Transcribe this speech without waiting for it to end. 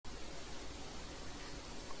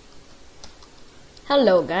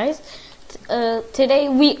Hello guys, today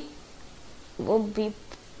we will be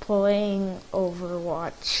playing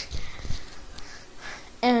Overwatch,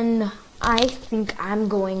 and I think I'm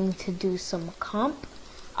going to do some comp.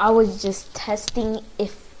 I was just testing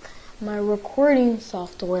if my recording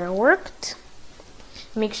software worked.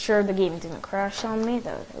 Make sure the game didn't crash on me,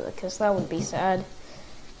 because that would be sad.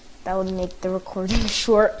 That would make the recording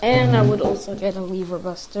short, and I would also get a lever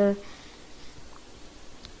buster.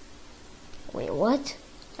 Wait, what?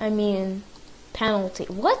 I mean, penalty.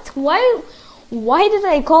 What? Why did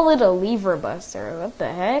I call it a lever buster? What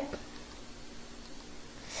the heck?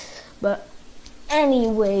 But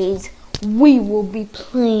anyways, we will be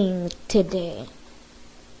playing today.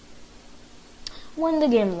 When the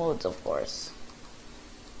game loads, of course.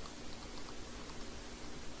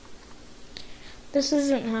 This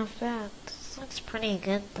isn't half bad. This looks pretty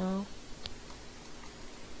good though.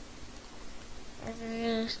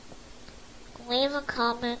 Leave a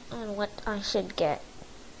comment on what I should get,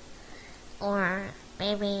 or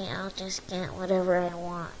maybe I'll just get whatever I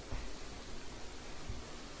want.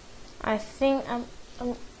 I think I'm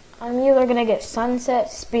either gonna get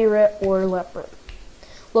Sunset, Spirit, or Leopard.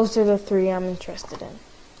 Those are the three I'm interested in.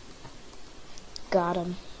 Got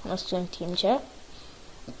 'em. Let's join team chat.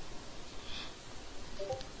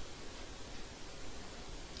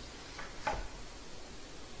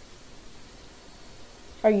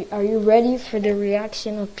 Are you ready for the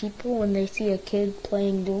reaction of people when they see a kid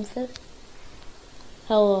playing Doomfist?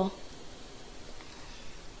 Hello.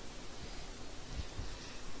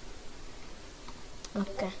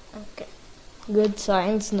 Okay. Good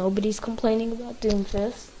signs. Nobody's complaining about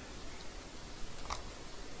Doomfist.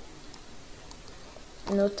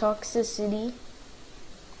 No toxicity.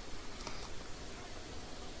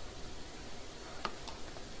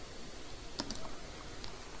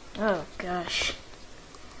 Oh gosh.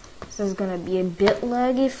 This is gonna be a bit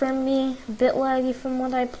laggy from me, a bit laggy from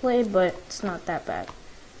what I played, but it's not that bad.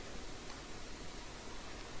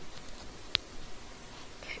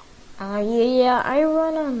 Yeah, I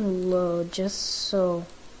run on low just so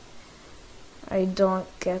I don't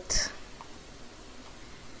get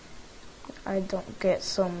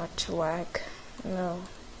so much lag. No.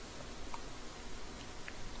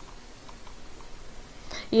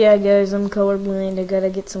 Yeah, guys, I'm colorblind. I gotta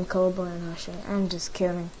get some colorblind lotion. I'm just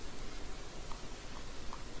kidding.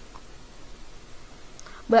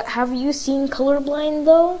 But have you seen Colorblind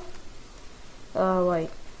though? Wait,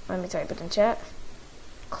 let me type it in chat.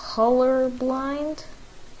 Colorblind?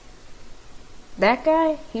 That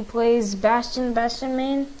guy? He plays Bastion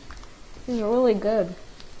main. He's really good.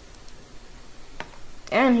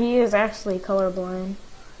 And he is actually colorblind.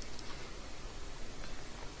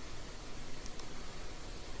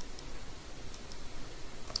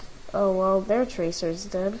 Oh well, their Tracer's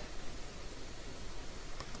dead.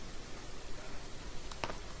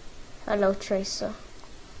 Hello, Tracer.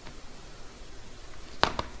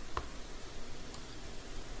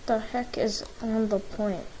 The heck is on the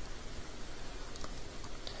point?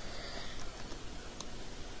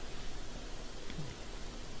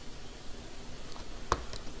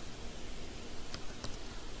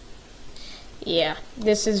 Yeah,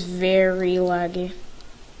 this is very laggy.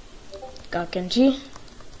 Got Genji.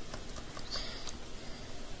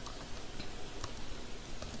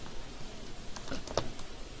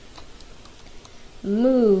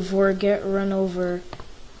 Move or get run over.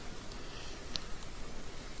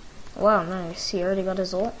 Wow, nice. He already got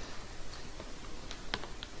his ult.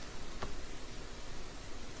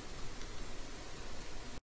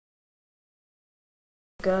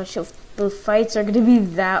 Gosh, if the fights are gonna be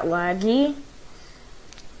that laggy.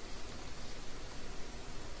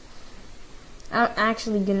 I'm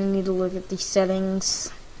actually gonna need to look at the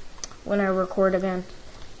settings when I record again.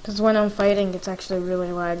 Because when I'm fighting, it's actually really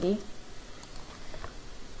laggy.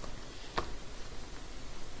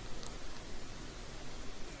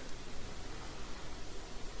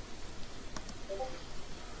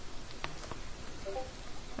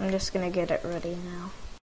 I'm just gonna get it ready now.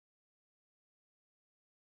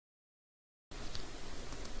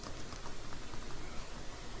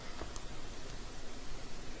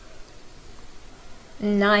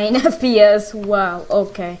 Nine FPS, wow,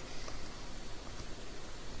 okay.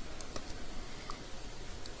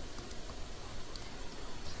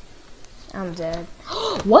 I'm dead.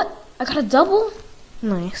 What? I got a double?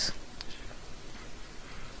 Nice.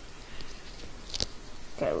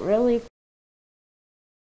 Okay, really?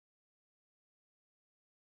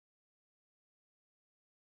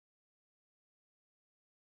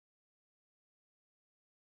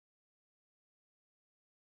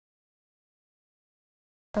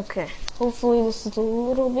 Okay, hopefully this is a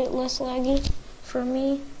little bit less laggy for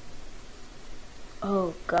me.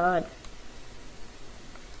 Oh God.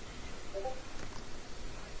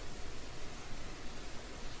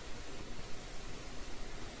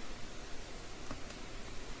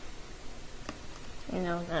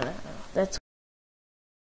 No. That's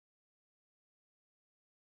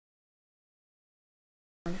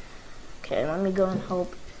okay. Let me go and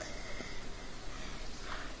help.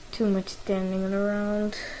 Too much standing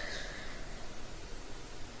around.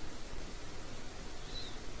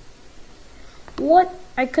 What?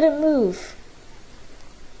 I couldn't move.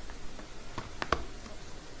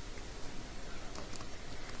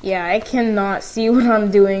 Yeah, I cannot see what I'm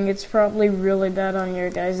doing. It's probably really bad on your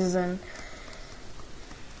guys' end.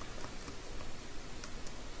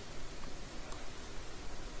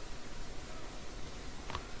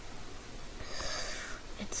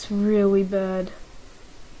 It's really bad.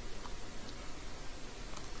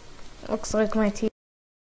 Looks like my team.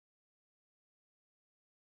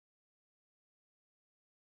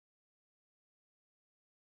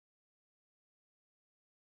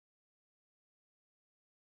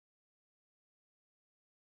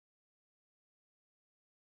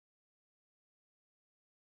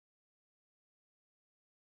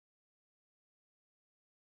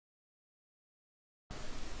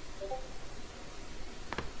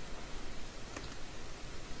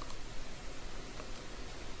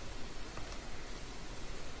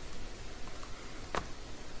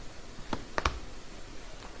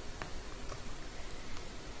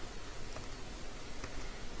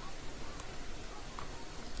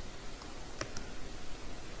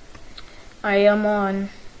 I am on.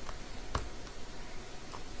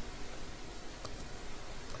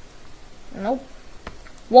 Nope.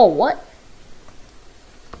 Whoa, what?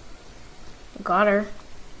 Got her.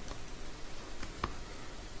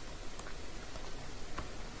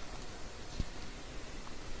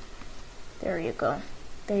 There you go.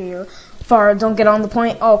 There you go. Farah, don't get on the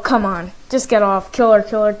point. Oh, come on. Just get off. Kill her,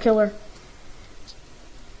 kill her, kill her.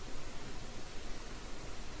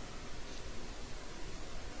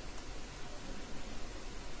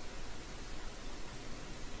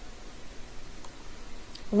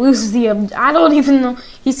 Lose the I don't even know.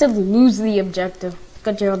 He said lose the objective.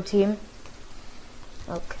 Good job, team.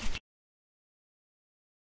 Okay.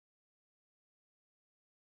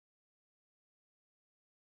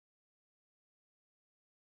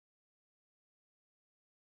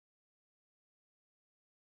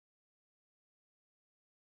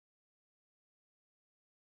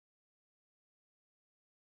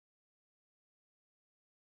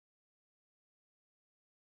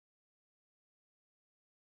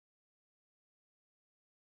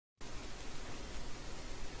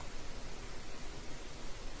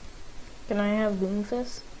 Can I have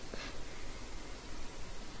Boomfist?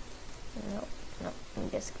 No, I'm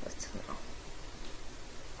guessing that's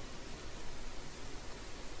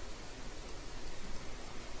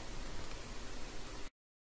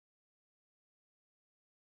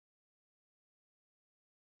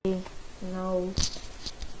no. No.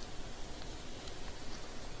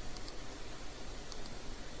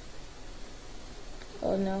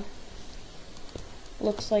 Oh no.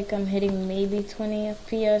 Looks like I'm hitting maybe 20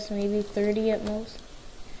 FPS, maybe 30 at most.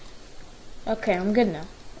 Okay, I'm good now.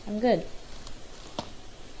 I'm good.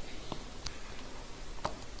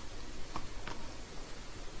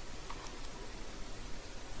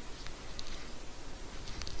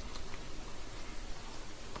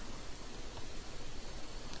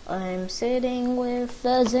 I'm sitting with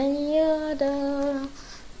the Zenyatta.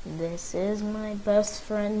 This is my best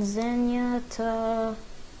friend Zenyatta.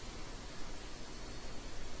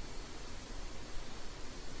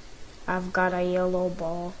 I've got a yellow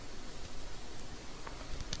ball.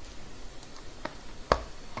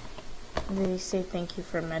 Did he say thank you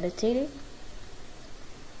for meditating?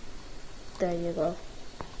 There you go.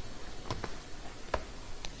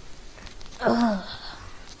 Ugh.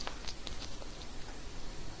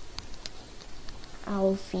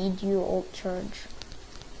 I'll feed you ult charge.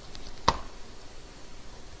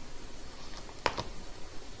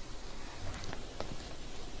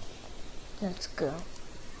 Let's go.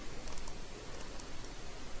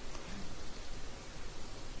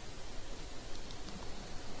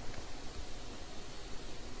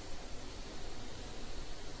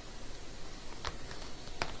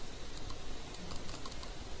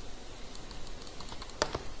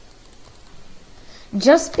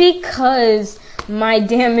 Just because my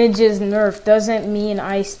damage is nerfed doesn't mean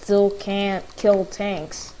I still can't kill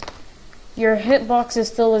tanks. Your hitbox is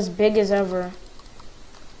still as big as ever.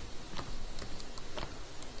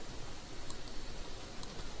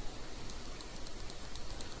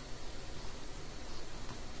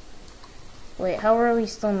 Wait, how are we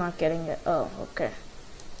still not getting it? Oh, okay.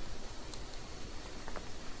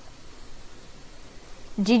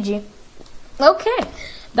 GG. Okay,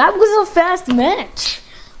 that was a fast match.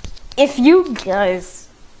 If you guys...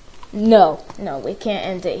 No, we can't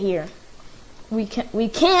end it here. We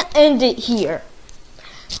can't end it here.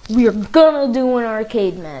 We're gonna do an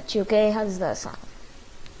arcade match, okay? How does that sound?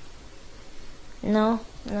 No?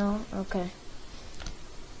 Okay.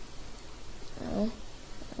 No?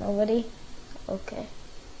 Nobody? Okay.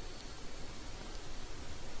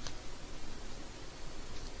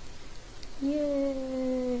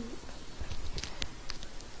 Yay!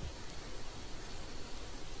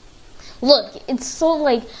 Look, it's so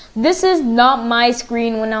like, this is not my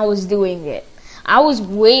screen when I was doing it. I was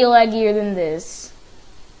way laggier than this.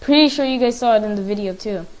 Pretty sure you guys saw it in the video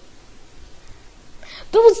too.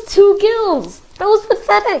 That was 2 kills! That was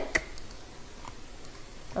pathetic!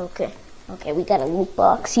 Okay, we got a loot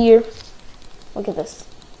box here. Look at this.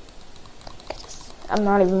 I'm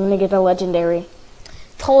not even gonna get a legendary.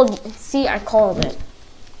 See, I called it.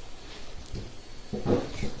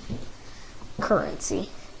 Currency.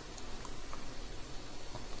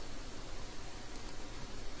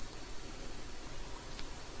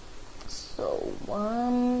 So,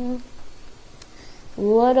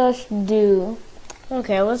 let us do...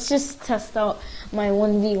 Okay, let's just test out my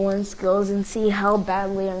 1v1 skills and see how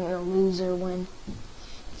badly I'm gonna lose or win.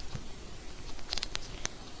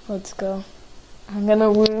 Let's go. I'm gonna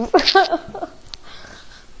lose.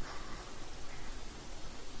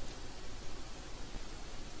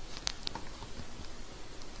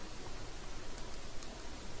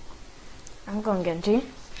 I'm going Genji.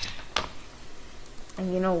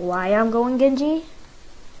 And you know why I'm going Genji?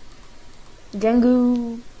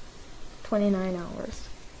 Gengu 29 hours.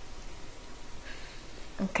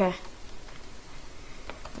 Okay.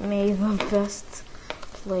 May the best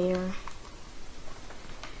player.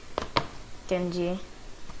 Genji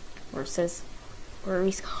versus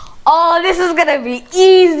Maurice. Oh, this is gonna be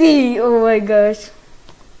easy! Oh my gosh.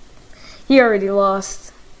 He already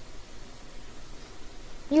lost.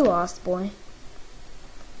 You lost, boy.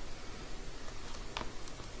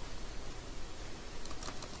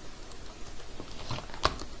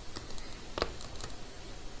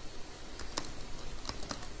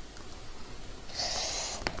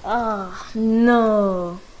 Ah,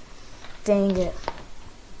 no. Dang it.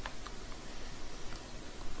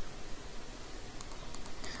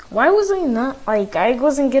 Why was I not, like, I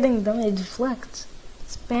wasn't getting the deflect.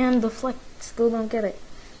 Spam deflect, still don't get it.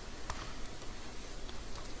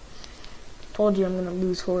 Told you I'm gonna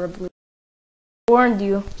lose horribly. Warned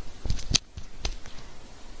you.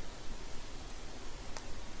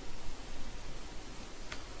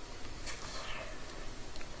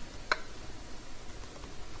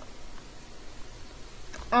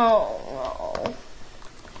 Oh no.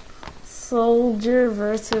 Soldier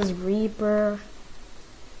versus Reaper.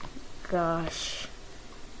 Gosh.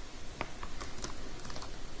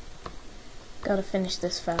 Gotta finish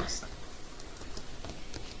this fast.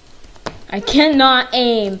 I cannot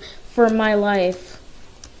aim for my life.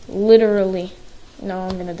 Literally. No,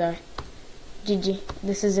 I'm gonna die. GG.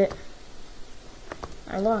 This is it.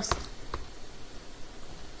 I lost.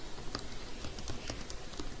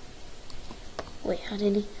 Wait, how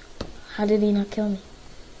did he not kill me?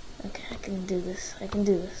 Okay, I can do this. I can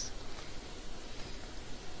do this.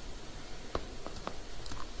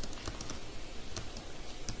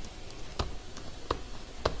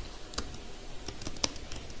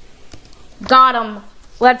 Got him.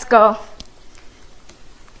 Let's go.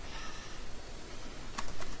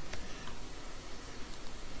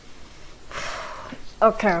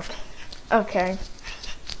 Okay. Okay.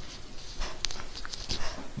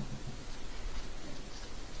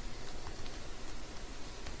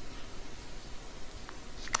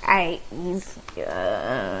 Alright,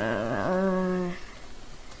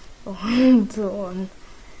 1-1.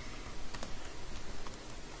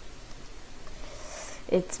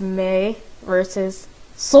 It's May versus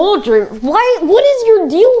Soldier. Why? What is your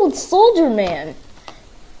deal with Soldier, man?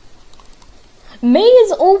 May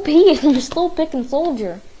is OP and you're still picking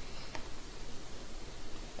Soldier.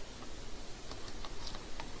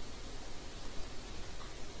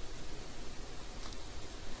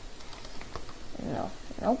 No.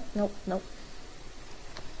 Nope.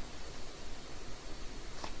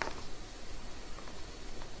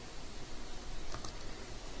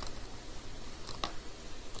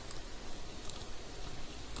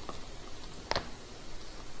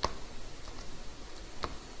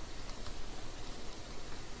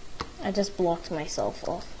 I just blocked myself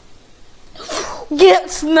off. Get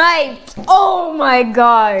sniped! Oh my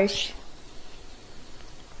gosh!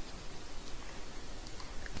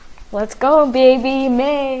 Let's go, baby,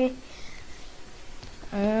 May.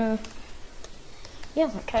 Yeah,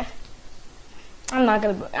 okay. I'm not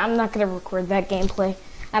gonna record that gameplay.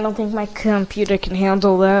 I don't think my computer can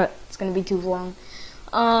handle that. It's gonna be too long.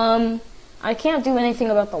 I can't do anything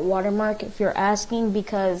about the watermark if you're asking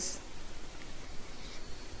because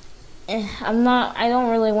I don't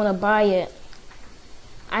really want to buy it.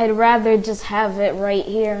 I'd rather just have it right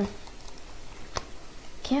here.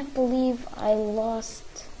 Can't believe I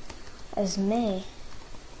lost as May.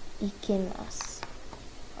 Ikimas.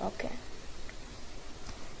 Okay.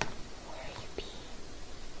 Where you be?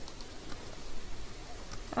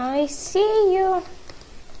 I see you.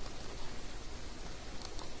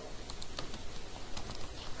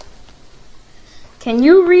 Can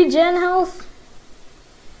you regen health?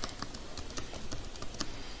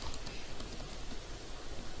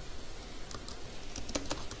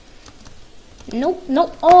 Nope,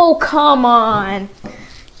 nope. Oh, come on.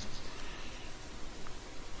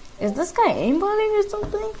 Is this guy aimbotting or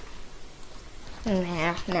something?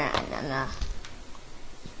 Nah.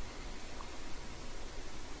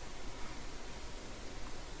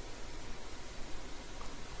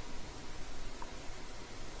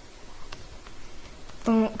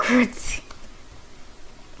 Don't crazy.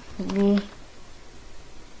 Me.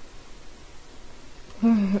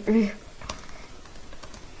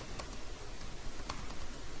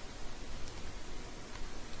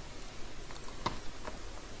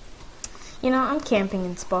 You know, I'm camping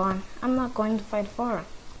in spawn. I'm not going to fight Farah.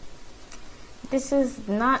 This is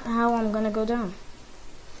not how I'm gonna go down.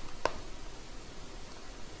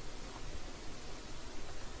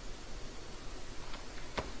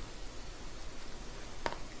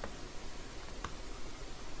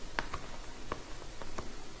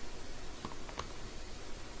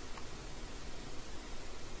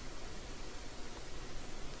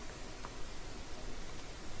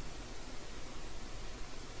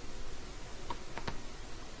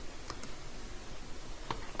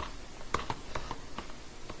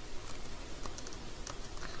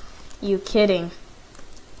 You kidding?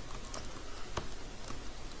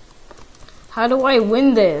 How do I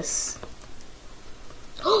win this?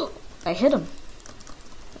 Oh, I hit him.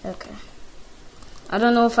 Okay. I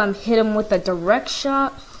don't know if I'm hit him with a direct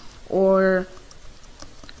shot or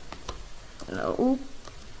no.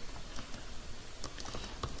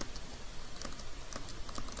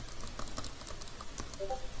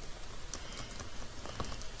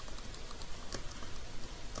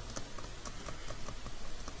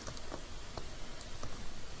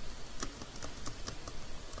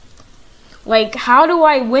 Like, how do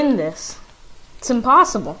I win this? It's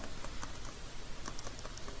impossible.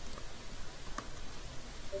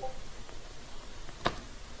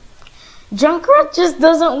 Junkrat just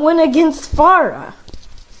doesn't win against Farah.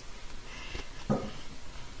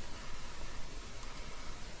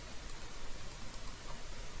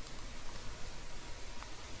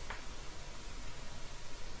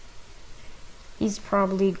 He's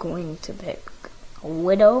probably going to pick a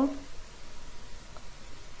Widow.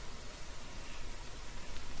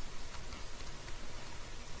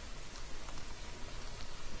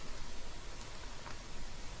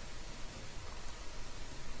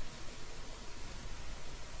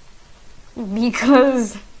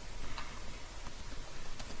 Because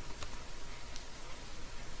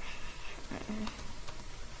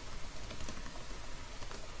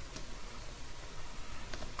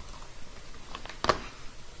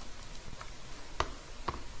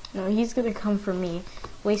no, he's gonna come for me,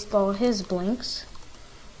 waste all his blinks.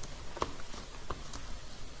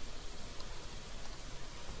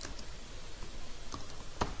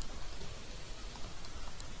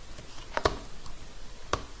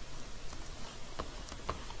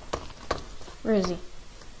 Where is he?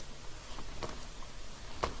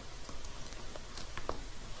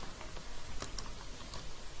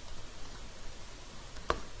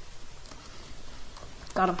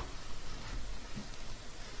 Got him.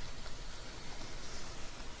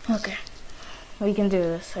 Okay. We can do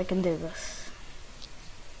this. I can do this.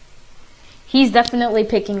 He's definitely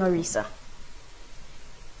picking Orisa.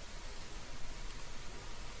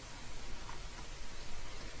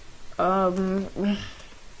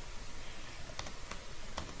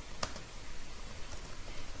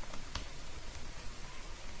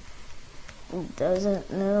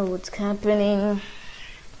 Doesn't know what's happening.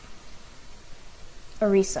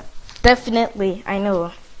 Orisa. Definitely, I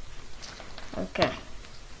know. Okay.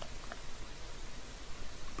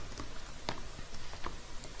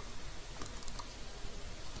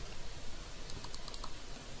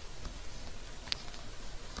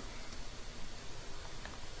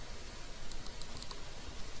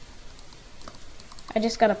 I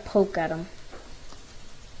just gotta poke at him.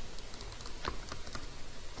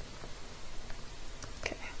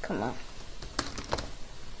 Okay, come on.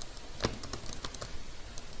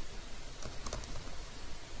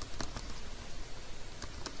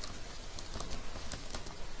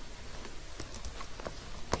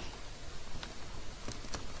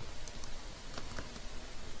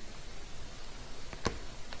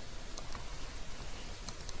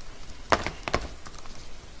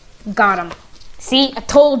 Got him. See, I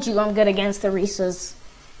told you I'm good against the Reeses.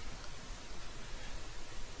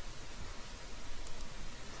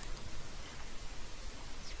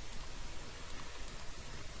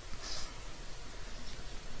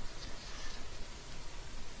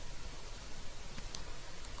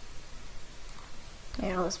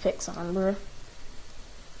 Yeah, let's pick Sombra.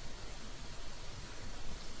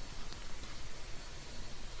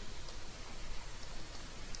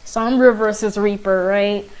 Sombra versus Reaper,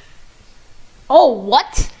 right? Oh,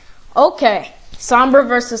 what? Okay. Sombra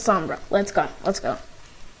versus Sombra. Let's go. Let's go.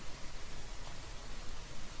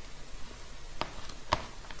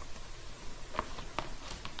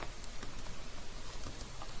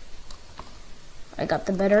 I got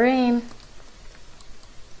the better aim.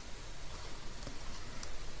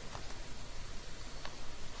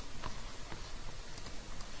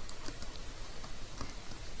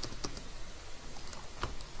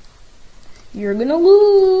 You're gonna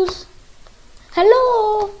lose.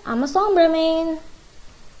 Hello, I'm a Sombra main.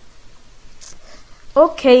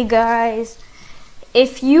 Okay guys,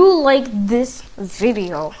 if you like this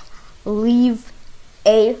video, leave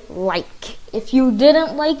a like. If you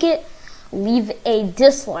didn't like it, leave a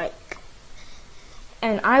dislike.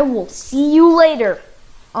 And I will see you later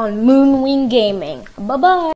on Moonwing Gaming. Bye bye.